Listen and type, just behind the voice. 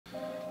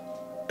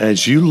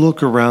As you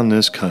look around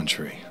this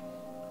country,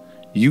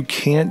 you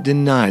can't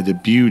deny the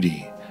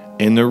beauty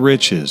and the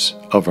riches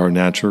of our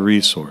natural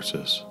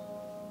resources.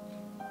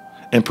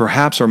 And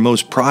perhaps our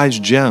most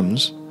prized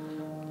gems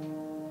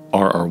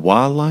are our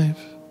wildlife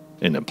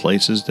and the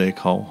places they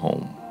call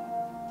home.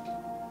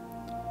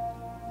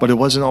 But it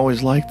wasn't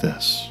always like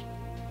this.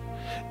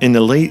 In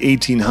the late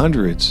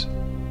 1800s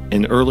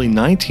and early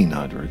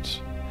 1900s,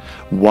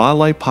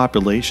 wildlife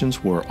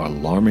populations were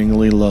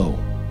alarmingly low.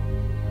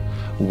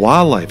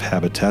 Wildlife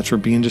habitats were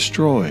being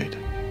destroyed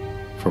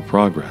for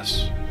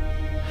progress.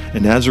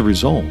 And as a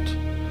result,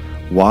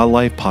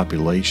 wildlife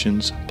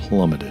populations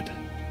plummeted.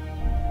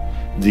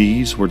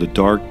 These were the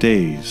dark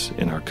days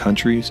in our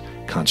country's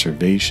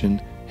conservation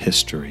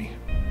history.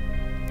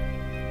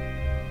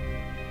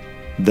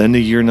 Then the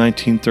year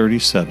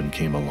 1937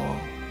 came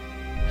along.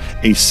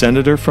 A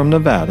senator from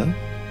Nevada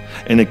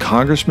and a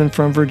congressman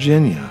from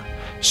Virginia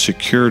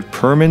secured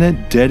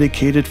permanent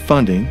dedicated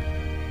funding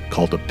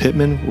called the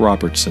Pittman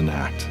Robertson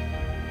Act.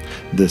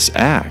 This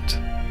act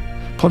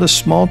put a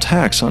small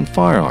tax on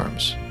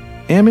firearms,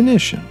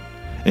 ammunition,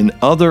 and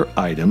other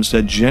items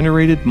that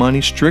generated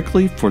money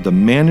strictly for the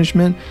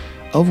management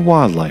of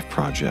wildlife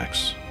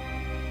projects.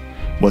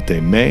 What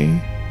they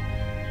may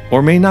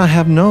or may not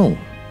have known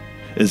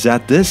is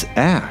that this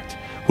act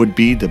would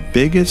be the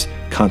biggest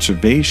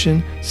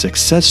conservation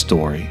success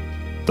story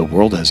the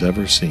world has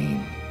ever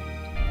seen.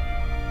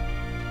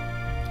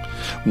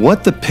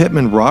 What the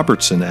Pittman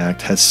Robertson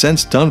Act has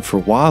since done for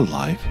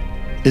wildlife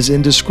is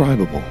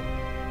indescribable.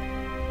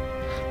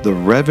 The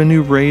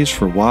revenue raised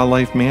for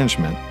wildlife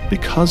management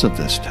because of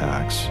this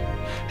tax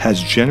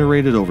has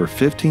generated over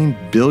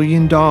 $15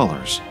 billion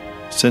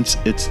since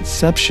its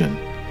inception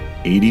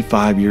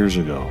 85 years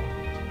ago.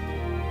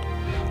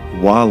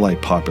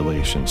 Wildlife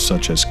populations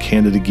such as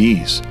Canada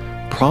geese,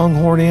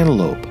 pronghorn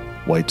antelope,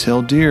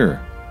 white-tailed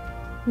deer,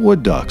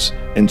 wood ducks,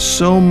 and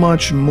so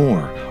much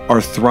more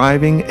are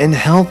thriving and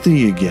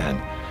healthy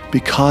again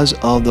because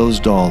of those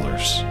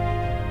dollars.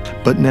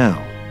 But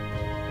now,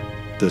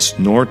 this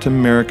North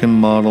American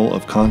model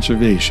of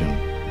conservation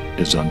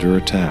is under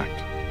attack.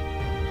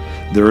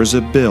 There is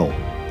a bill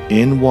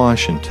in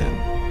Washington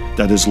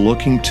that is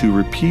looking to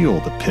repeal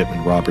the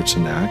Pittman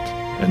Robertson Act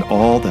and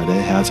all that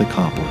it has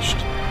accomplished.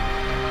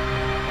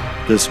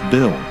 This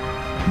bill,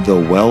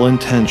 though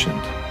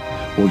well-intentioned,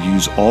 will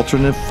use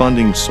alternate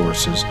funding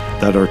sources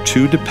that are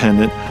too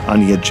dependent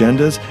on the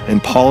agendas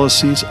and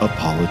policies of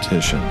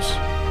politicians.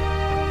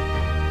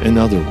 In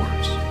other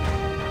words,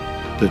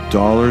 the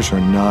dollars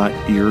are not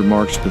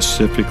earmarked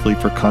specifically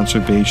for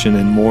conservation,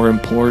 and more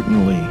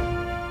importantly,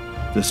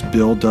 this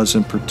bill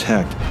doesn't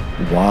protect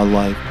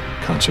wildlife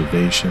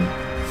conservation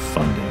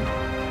funding.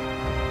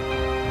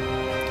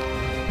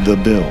 The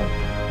bill,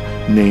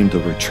 named the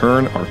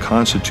Return Our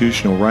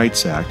Constitutional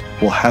Rights Act,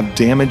 will have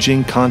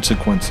damaging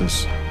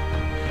consequences.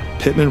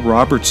 Pittman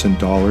Robertson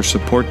dollars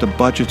support the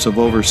budgets of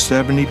over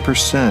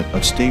 70%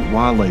 of state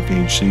wildlife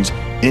agencies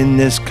in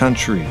this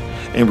country,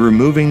 and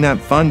removing that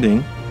funding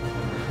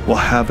will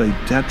have a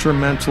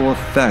detrimental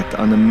effect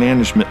on the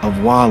management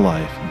of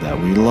wildlife that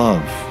we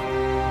love.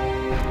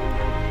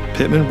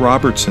 Pittman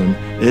Robertson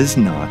is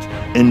not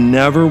and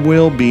never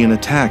will be an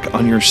attack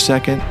on your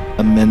Second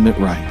Amendment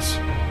rights.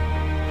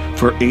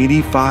 For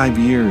 85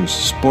 years,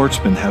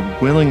 sportsmen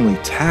have willingly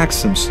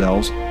taxed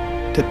themselves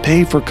to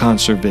pay for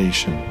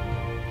conservation.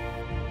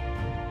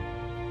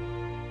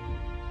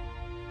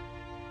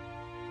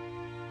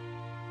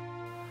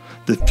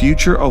 The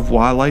future of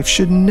wildlife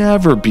should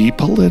never be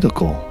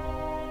political.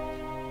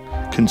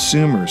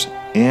 Consumers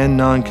and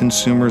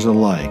non-consumers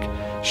alike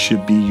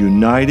should be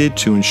united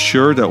to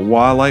ensure that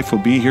wildlife will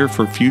be here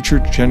for future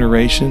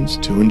generations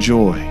to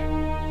enjoy.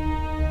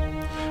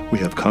 We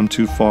have come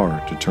too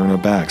far to turn our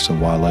backs on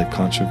wildlife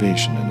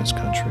conservation in this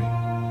country.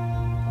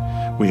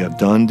 We have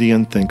done the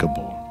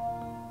unthinkable,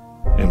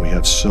 and we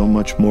have so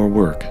much more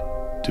work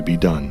to be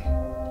done.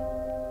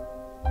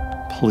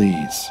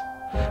 Please,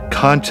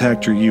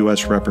 contact your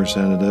U.S.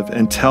 representative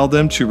and tell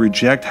them to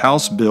reject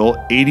House Bill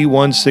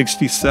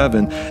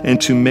 8167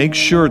 and to make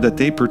sure that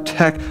they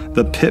protect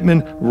the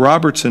Pittman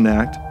Robertson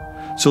Act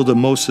so the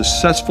most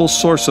successful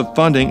source of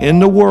funding in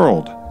the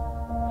world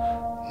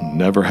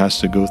never has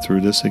to go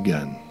through this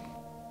again.